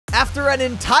After an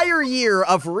entire year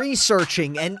of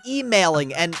researching and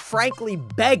emailing and frankly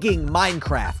begging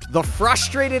Minecraft, the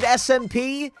frustrated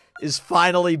SMP is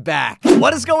finally back.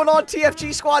 What is going on,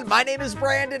 TFG squad? My name is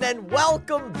Brandon and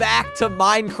welcome back to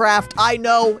Minecraft. I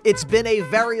know it's been a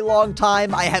very long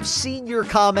time. I have seen your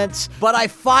comments, but I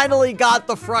finally got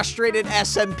the frustrated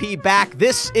SMP back.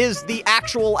 This is the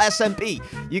actual SMP.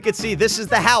 You can see this is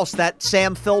the house that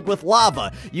Sam filled with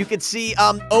lava. You can see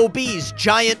OB's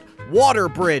giant water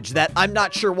bridge that I'm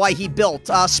not sure why he built.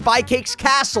 Spycake's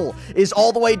castle is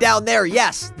all the way down there.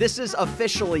 Yes, this is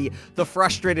officially the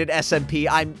frustrated SMP.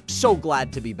 I'm so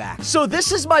glad to be back. So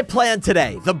this is my plan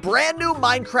today. The brand new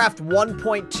Minecraft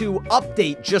 1.2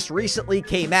 update just recently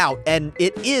came out, and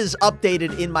it is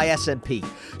updated in my SMP.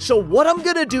 So what I'm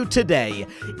gonna do today,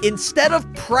 instead of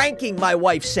pranking my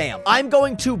wife Sam, I'm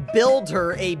going to build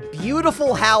her a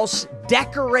beautiful house,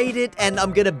 decorate it, and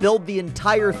I'm gonna build the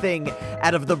entire thing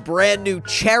out of the brand new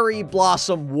cherry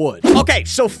blossom wood. Okay,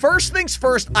 so first things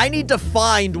first, I need to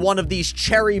find one of these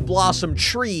cherry blossom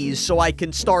trees so I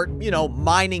can start, you know,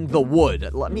 mining the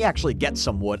wood. Let me actually get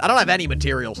some wood. I don't have any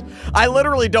materials. I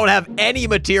literally don't have any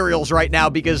materials right now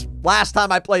because last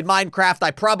time I played Minecraft,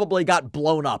 I probably got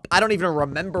blown up. I don't even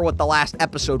remember what the last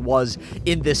episode was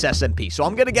in this SMP. So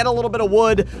I'm gonna get a little bit of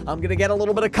wood, I'm gonna get a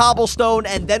little bit of cobblestone,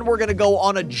 and then we're gonna go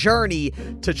on a journey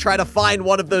to try to find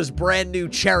one of those brand new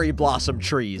cherry blossom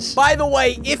trees. By the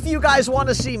way, if you guys want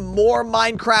to see more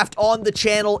Minecraft on the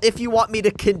channel, if you want me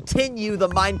to continue the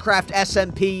Minecraft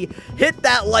SMP, hit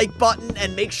that like button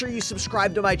and make sure you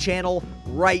subscribe to my channel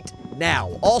right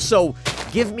now. Also,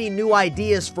 give me new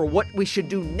ideas for what we should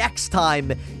do next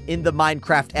time in the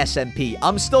Minecraft SMP.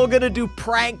 I'm still gonna do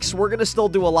pranks. We're gonna still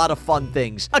do a lot of fun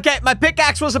things. Okay, my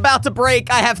pickaxe was about to break.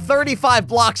 I have 35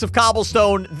 blocks of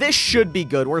cobblestone. This should be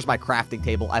good. Where's my crafting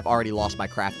table? I've already lost my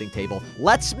crafting table.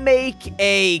 Let's make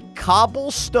a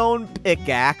cobblestone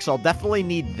pickaxe. I'll definitely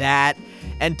need that.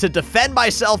 And to defend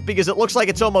myself, because it looks like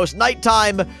it's almost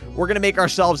nighttime, we're gonna make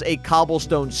ourselves a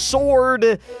cobblestone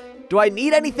sword. Do I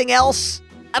need anything else?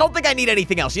 I don't think I need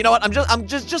anything else. You know what? I'm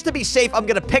just to be safe, I'm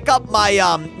gonna pick up my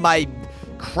my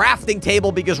crafting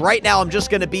table because right now I'm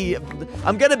gonna be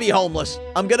homeless.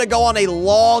 I'm gonna go on a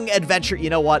long adventure. You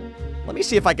know what? Let me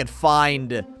see if I can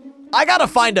find. I gotta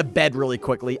find a bed really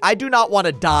quickly. I do not want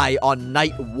to die on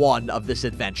night 1 of this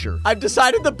adventure. I've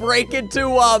decided to break into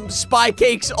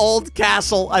Spycake's old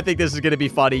castle. I think this is gonna be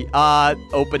funny.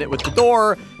 Open it with the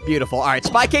door. Beautiful. All right,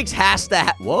 Spycake's has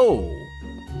to whoa.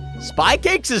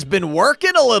 Spycakes has been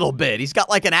working a little bit. He's got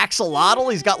like an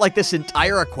axolotl. He's got like this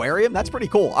entire aquarium. That's pretty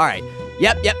cool. All right.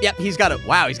 Yep. He's got a,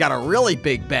 wow, he's got a really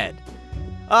big bed.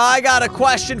 I got a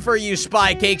question for you,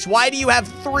 Spycakes. Why do you have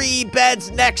 3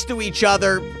 beds next to each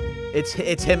other? It's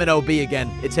him and OB again.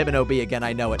 It's him and OB again.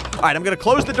 I know it. All right, I'm going to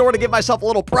close the door to give myself a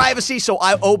little privacy so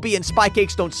OB and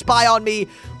Spycakes don't spy on me.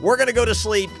 We're going to go to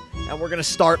sleep, and we're going to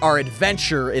start our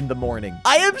adventure in the morning.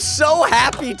 I am so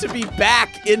happy to be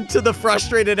back into the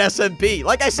frustrated SMP.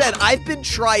 Like I said, I've been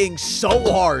trying so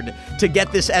hard to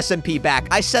get this SMP back.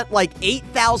 I sent like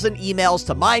 8,000 emails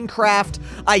to Minecraft.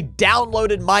 I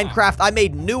downloaded Minecraft. I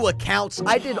made new accounts.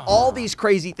 I did all these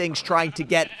crazy things trying to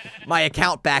get my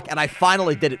account back, and I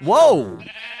finally did it. Whoa!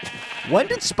 When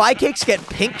did Spycakes get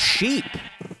pink sheep?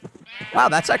 Wow,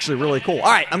 that's actually really cool.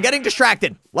 All right, I'm getting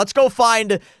distracted. Let's go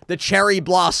find the cherry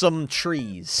blossom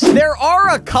trees. There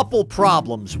are a couple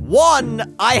problems.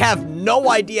 1, I have no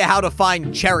idea how to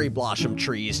find cherry blossom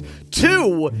trees.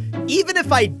 2, even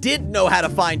if I did know how to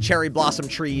find cherry blossom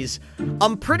trees,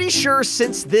 I'm pretty sure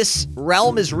since this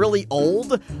realm is really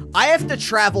old, I have to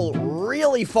travel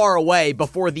really far away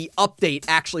before the update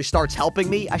actually starts helping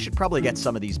me. I should probably get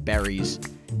some of these berries.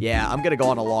 Yeah, I'm gonna go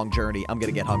on a long journey. I'm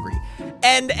gonna get hungry.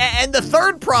 And the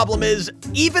third problem is,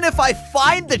 even if I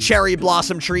find the cherry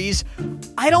blossom trees,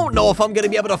 I don't know if I'm gonna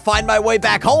be able to find my way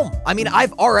back home. I mean,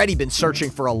 I've already been searching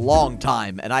for a long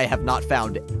time, and I have not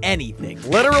found anything.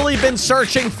 Literally been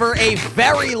searching for a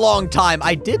very long time.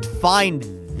 I did find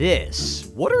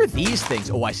this. What are these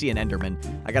things? Oh, I see an Enderman.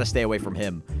 I gotta stay away from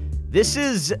him. This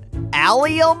is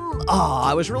allium? Oh,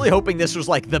 I was really hoping this was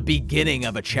like the beginning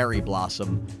of a cherry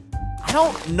blossom. I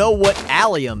don't know what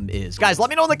allium is. Guys, let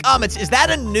me know in the comments. Is that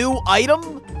a new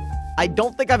item? I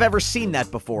don't think I've ever seen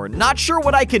that before. Not sure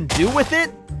what I can do with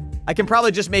it. I can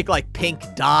probably just make like pink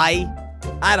dye.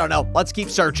 I don't know. Let's keep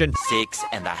searching.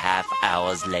 6.5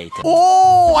 hours later.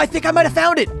 Oh, I think I might have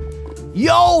found it.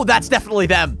 Yo, that's definitely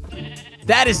them.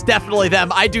 That is definitely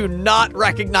them. I do not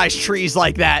recognize trees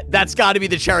like that. That's got to be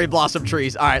the cherry blossom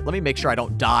trees. All right, let me make sure I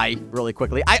don't die really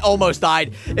quickly. I almost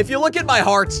died. If you look at my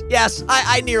hearts, yes,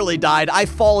 I nearly died. I've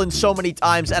fallen so many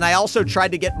times, and I also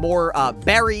tried to get more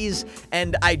berries,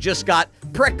 and I just got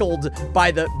prickled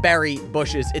by the berry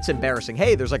bushes. It's embarrassing.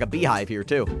 Hey, there's like a beehive here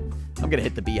too. I'm gonna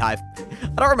hit the beehive. I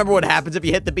don't remember what happens if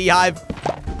you hit the beehive.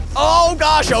 Oh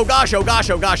gosh, oh gosh, oh gosh,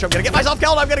 oh gosh. I'm gonna get myself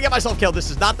killed. I'm gonna get myself killed. This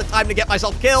is not the time to get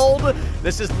myself killed.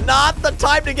 This is not the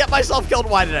time to get myself killed.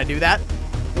 Why did I do that?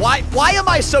 Why am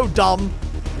I so dumb?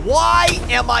 Why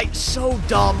am I so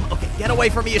dumb? Okay, get away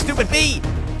from me, you stupid bee.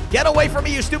 Get away from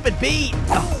me, you stupid bee.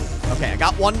 Oh, okay, I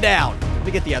got one down. Let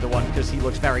me get the other one because he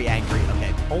looks very angry.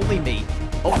 Okay, only me.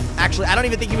 Oh, actually, I don't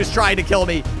even think he was trying to kill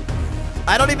me.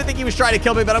 I don't even think he was trying to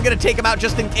kill me, but I'm going to take him out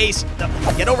just in case.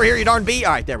 Get over here, you darn bee.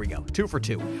 All right, there we go. 2 for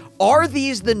 2. Are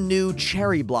these the new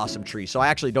cherry blossom trees? So I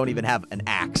actually don't even have an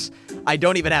axe. I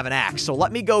don't even have an axe. So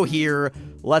let me go here.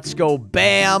 Let's go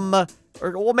bam. Or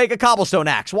we'll make a cobblestone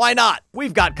axe. Why not?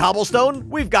 We've got cobblestone.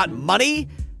 We've got money.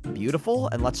 Beautiful.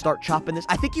 And let's start chopping this.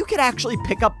 I think you could actually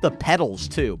pick up the petals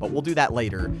too, but we'll do that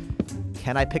later.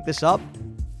 Can I pick this up?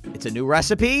 It's a new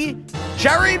recipe.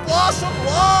 Cherry blossom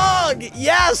log!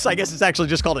 Yes! I guess it's actually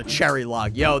just called a cherry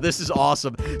log. Yo, this is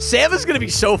awesome. Sam is going to be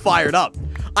so fired up.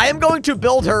 I am going to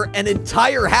build her an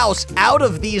entire house out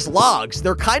of these logs.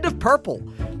 They're kind of purple.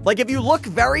 Like, if you look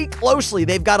very closely,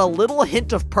 they've got a little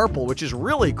hint of purple, which is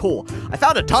really cool. I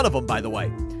found a ton of them, by the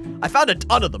way. I found a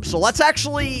ton of them. So let's I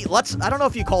don't know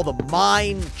if you call them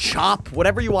mine, chop,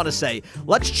 whatever you want to say.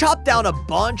 Let's chop down a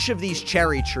bunch of these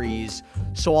cherry trees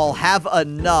so I'll have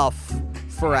enough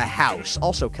for a house.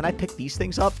 Also, can I pick these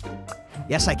things up?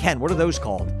 Yes, I can. What are those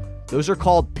called? Those are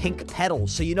called pink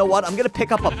petals. So you know what? I'm going to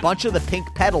pick up a bunch of the pink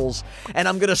petals, and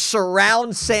I'm going to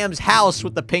surround Sam's house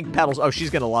with the pink petals. Oh, she's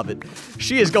going to love it.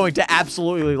 She is going to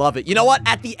absolutely love it. You know what?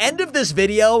 At the end of this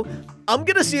video, I'm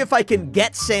going to see if I can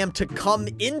get Sam to come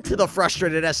into the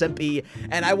frustrated SMP,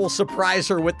 and I will surprise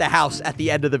her with the house at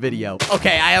the end of the video.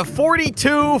 Okay, I have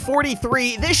 42,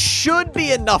 43. This should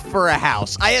be enough for a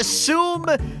house. I assume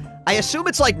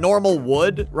it's like normal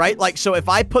wood, right? Like, so if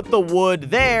I put the wood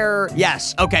there,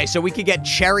 yes. Okay, so we could get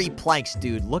cherry planks.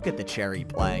 Dude, look at the cherry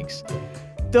planks.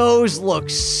 Those look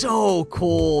so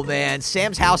cool, man.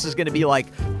 Sam's house is going to be like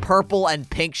purple and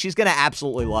pink. She's going to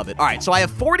absolutely love it. All right, so I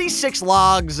have 46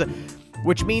 logs,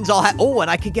 which means I'll have, oh, and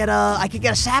I could get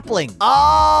a sapling.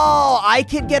 Oh, I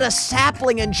could get a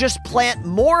sapling and just plant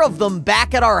more of them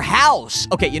back at our house.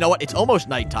 Okay, you know what? It's almost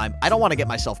nighttime. I don't want to get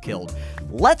myself killed.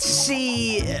 Let's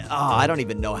see. Oh, I don't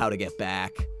even know how to get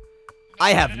back.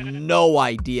 I have no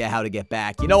idea how to get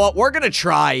back. You know what? We're going to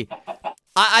try.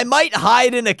 I might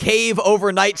hide in a cave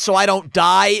overnight so I don't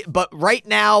die, but right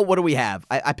now, what do we have?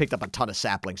 I picked up a ton of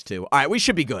saplings too. All right, we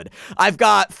should be good. I've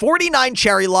got 49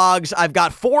 cherry logs, I've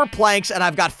got 4 planks, and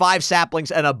I've got 5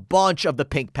 saplings and a bunch of the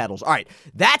pink petals. All right,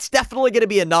 that's definitely going to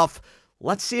be enough.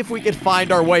 Let's see if we can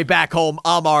find our way back home.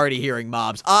 I'm already hearing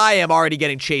mobs. I am already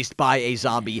getting chased by a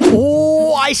zombie.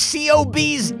 Oh, I see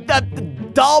OB's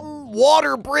dumb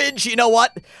water bridge. You know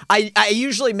what? I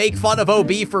usually make fun of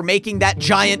OB for making that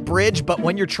giant bridge, but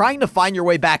when you're trying to find your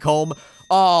way back home,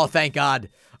 oh, thank God.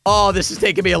 Oh, this is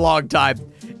taking me a long time.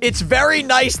 It's very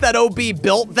nice that OB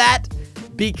built that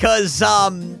because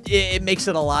it makes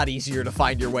it a lot easier to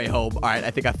find your way home. All right,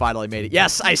 I think I finally made it.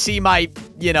 Yes, I see my,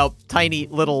 you know, tiny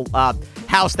little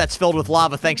house that's filled with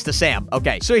lava thanks to Sam.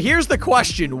 Okay, so here's the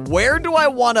question. Where do I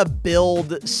want to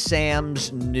build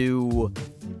Sam's new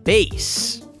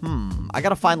base? I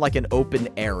gotta find like an open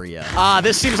area.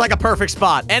 This seems like a perfect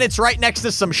spot. And it's right next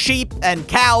to some sheep and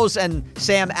cows, and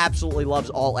Sam absolutely loves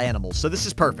all animals. So this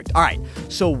is perfect. All right,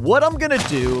 so what I'm gonna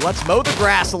do, let's mow the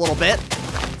grass a little bit.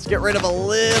 Let's get rid of a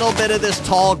little bit of this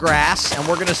tall grass, and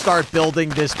we're gonna start building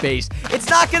this base. It's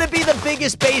not gonna be the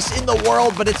biggest base in the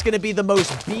world, but it's gonna be the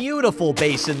most beautiful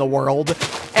base in the world.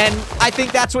 And I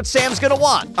think that's what Sam's gonna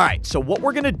want. All right, so what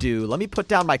we're gonna do, let me put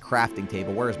down my crafting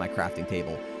table. Where is my crafting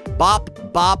table?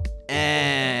 Bop, bop,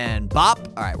 and bop.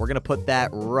 All right, we're gonna put that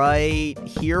right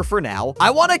here for now. I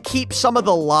want to keep some of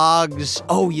the logs.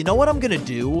 Oh, you know what I'm gonna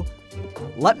do?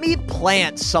 Let me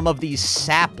plant some of these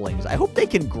saplings. I hope they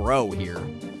can grow here.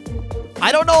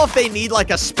 I don't know if they need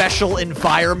like a special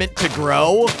environment to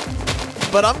grow,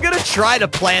 but I'm gonna try to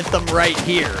plant them right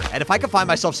here. And if I can find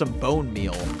myself some bone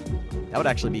meal, that would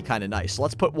actually be kind of nice. So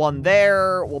let's put one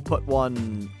there. We'll put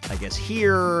one, I guess,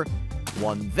 here.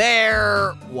 One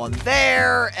there,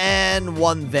 and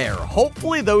one there.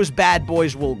 Hopefully those bad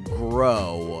boys will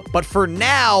grow. But for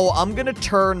now, I'm gonna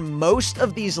turn most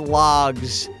of these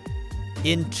logs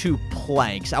into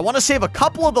planks. I want to save a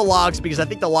couple of the logs because I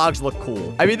think the logs look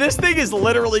cool. I mean, this thing is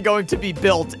literally going to be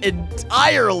built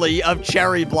entirely of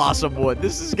cherry blossom wood.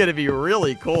 This is gonna be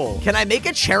really cool. Can I make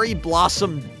a cherry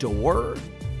blossom door?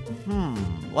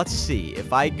 Let's see.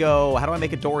 If I go, how do I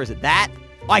make a door? Is it that?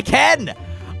 I can!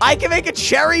 I can make a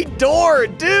cherry door,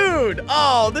 dude.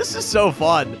 Oh, this is so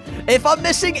fun. If I'm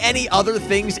missing any other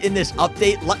things in this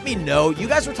update, let me know. You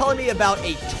guys were telling me about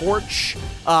a torch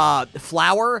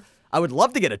flower. I would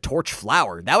love to get a torch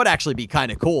flower. That would actually be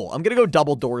kind of cool. I'm going to go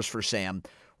double doors for Sam.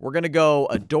 We're going to go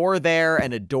a door there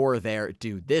and a door there.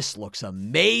 Dude, this looks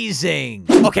amazing.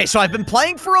 Okay, so I've been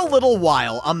playing for a little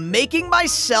while. I'm making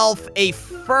myself a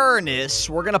furnace.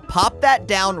 We're going to pop that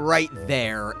down right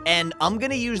there. And I'm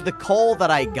going to use the coal that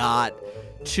I got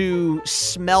to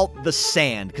smelt the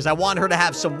sand because I want her to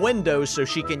have some windows so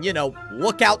she can, you know,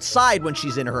 look outside when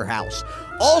she's in her house.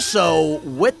 Also,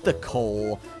 with the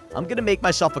coal, I'm going to make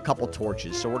myself a couple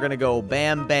torches. So we're going to go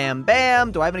bam, bam,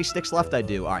 bam. Do I have any sticks left? I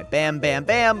do. All right, bam, bam,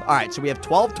 bam. All right, so we have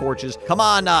 12 torches. Come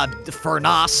on,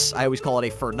 furnace. I always call it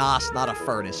a furnace, not a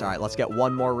furnace. All right, let's get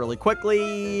one more really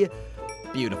quickly.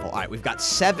 Beautiful. All right, we've got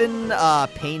 7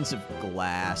 panes of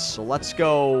glass. So let's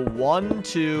go 1,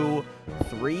 2,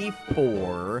 3,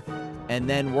 4. And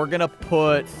then we're going to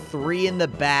put 3 in the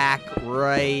back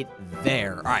right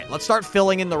there. All right, let's start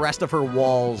filling in the rest of her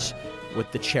walls with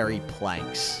the cherry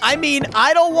planks. I mean,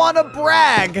 I don't want to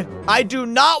brag. I do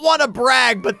not want to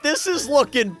brag, but this is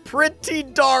looking pretty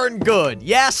darn good.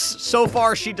 Yes, so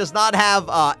far she does not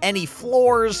have any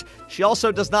floors. She also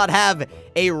does not have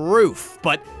a roof,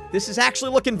 but this is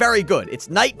actually looking very good. It's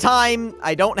nighttime.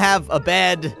 I don't have a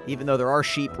bed, even though there are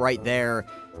sheep right there.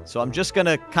 So I'm just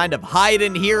gonna kind of hide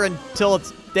in here until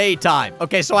it's daytime.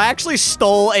 Okay, so I actually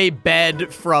stole a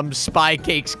bed from Spy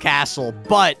Cake's castle,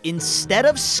 but instead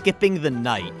of skipping the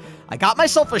night, I got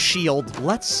myself a shield.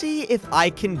 Let's see if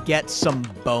I can get some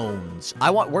bones.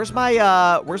 Where's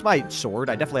my sword?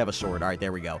 I definitely have a sword. All right,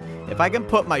 there we go. If I can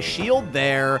put my shield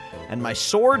there and my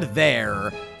sword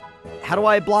there. How do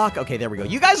I block? Okay, there we go.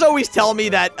 You guys always tell me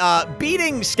that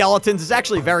beating skeletons is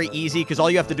actually very easy because all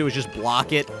you have to do is just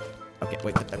block it. Okay,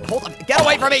 wait, hold on. Get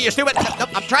away from me, you stupid. No,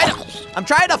 I'm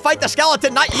trying to fight the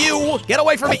skeleton, not you. Get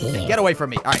away from me. Get away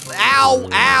from me. All right. Ow,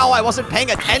 ow. I wasn't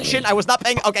paying attention. I was not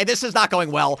paying. Okay, this is not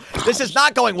going well. This is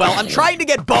not going well. I'm trying to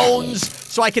get bones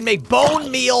so I can make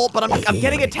bone meal, but I'm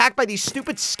getting attacked by these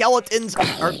stupid skeletons.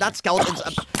 Or not skeletons.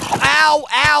 Ow,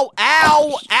 ow,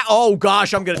 ow, ow. Oh,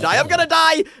 gosh, I'm gonna die. I'm gonna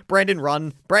die. Brandon,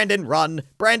 run. Brandon, run.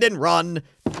 Brandon, run.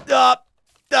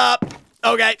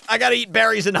 Okay, I gotta eat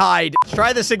berries and hide. Let's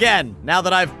try this again, now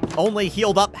that I've only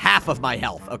healed up half of my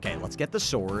health. Okay, let's get the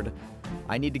sword.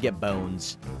 I need to get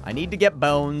bones. I need to get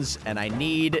bones, and I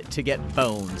need to get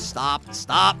bones. Stop,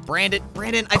 Brandon,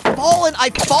 I've fallen,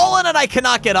 and I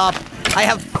cannot get up. I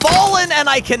have fallen, and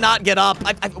I cannot get up.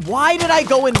 Why did I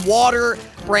go in water?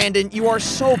 Brandon, you are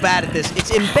so bad at this.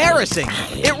 It's embarrassing.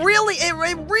 It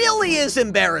really is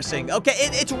embarrassing. Okay,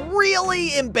 it's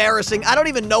really embarrassing. I don't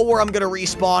even know where I'm gonna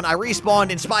respawn. I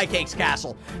respawned in Spy Cake's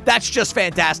castle. That's just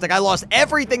fantastic. I lost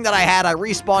everything that I had. I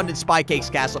respawned in Spy Cake's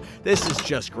castle. This is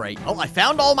just great. Oh, I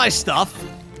found all my stuff.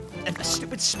 And the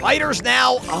stupid spiders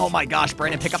now. Oh my gosh,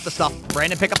 Brandon, pick up the stuff.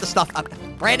 Brandon, pick up the stuff.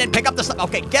 Brandon, pick up the stuff.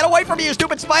 Okay, get away from me, you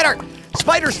stupid spider.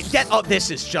 Spiders, oh, this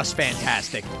is just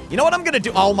fantastic. You know what I'm gonna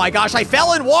do? Oh my gosh, I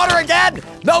fell in water again.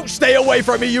 No, stay away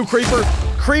from me, you creeper.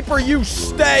 Creeper, you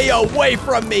stay away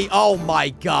from me. Oh my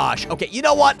gosh. Okay, you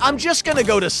know what? I'm just gonna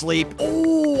go to sleep.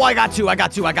 Oh, I got two.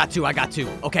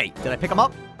 Okay, did I pick them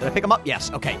up?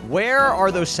 Yes. Okay, where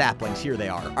are those saplings? Here they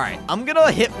are. All right, I'm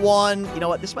gonna hit one. You know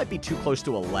what? This might be too close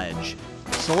to a ledge.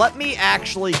 So let me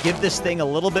actually give this thing a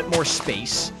little bit more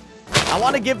space. I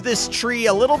want to give this tree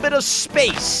a little bit of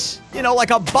space. You know, like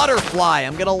a butterfly.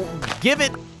 I'm gonna give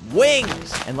it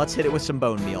wings. And let's hit it with some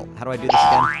bone meal. How do I do this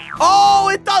again? Oh,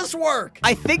 it does work.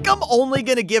 I think I'm only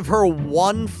gonna give her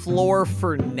 1 floor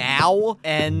for now.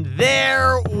 And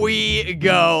there we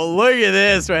go. Look at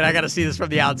this. Wait, I gotta see this from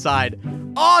the outside.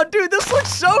 Oh, dude, this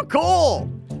looks so cool.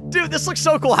 Dude, this looks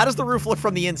so cool. How does the roof look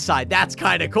from the inside? That's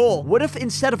kind of cool. What if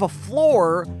instead of a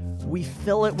floor, we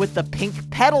fill it with the pink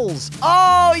petals?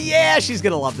 Oh, yeah, she's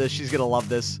gonna love this. She's gonna love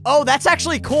this. Oh, that's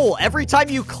actually cool. Every time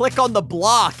you click on the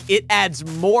block, it adds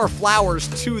more flowers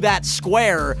to that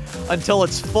square until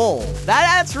it's full.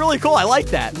 That's really cool. I like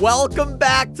that. Welcome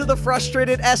back to the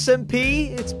Frustrated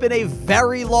SMP. It's been a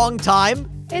very long time.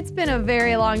 It's been a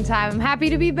very long time. I'm happy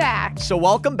to be back. So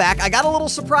welcome back. I got a little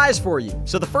surprise for you.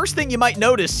 So the first thing you might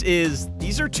notice is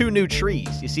these are 2 new trees.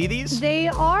 You see these? They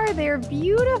are. They're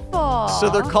beautiful. So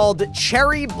they're called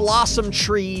cherry blossom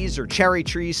trees or cherry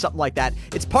trees, something like that.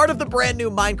 It's part of the brand new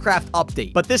Minecraft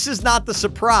update. But this is not the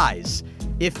surprise.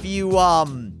 If you,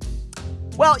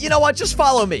 well, you know what? Just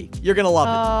follow me. You're gonna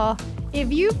love it.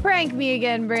 If you prank me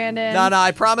again, Brandon. No,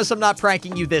 I promise I'm not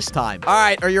pranking you this time. All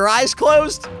right, are your eyes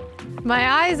closed?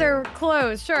 My eyes are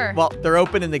closed, sure. Well, they're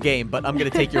open in the game, but I'm going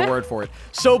to take your word for it.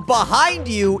 So behind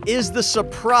you is the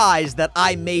surprise that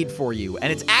I made for you.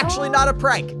 And it's actually not a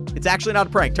prank. It's actually not a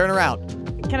prank. Turn around.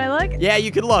 Can I look? Yeah,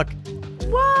 you can look.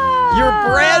 Whoa! Your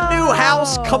brand new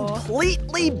house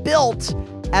completely built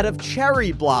out of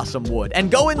cherry blossom wood. And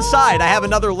go inside. I have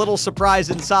another little surprise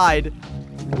inside.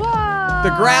 Whoa!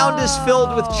 The ground is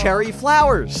filled with cherry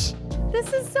flowers.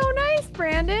 This is so nice,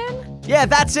 Brandon. Yeah,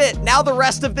 that's it. Now the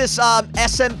rest of this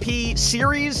SMP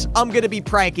series, I'm going to be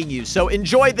pranking you. So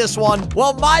enjoy this one.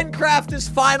 Well, Minecraft is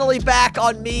finally back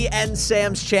on me and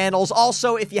Sam's channels.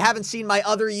 Also, if you haven't seen my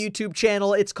other YouTube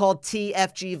channel, it's called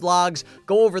TFG Vlogs.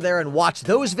 Go over there and watch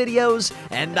those videos.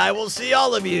 And I will see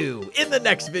all of you in the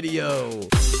next video.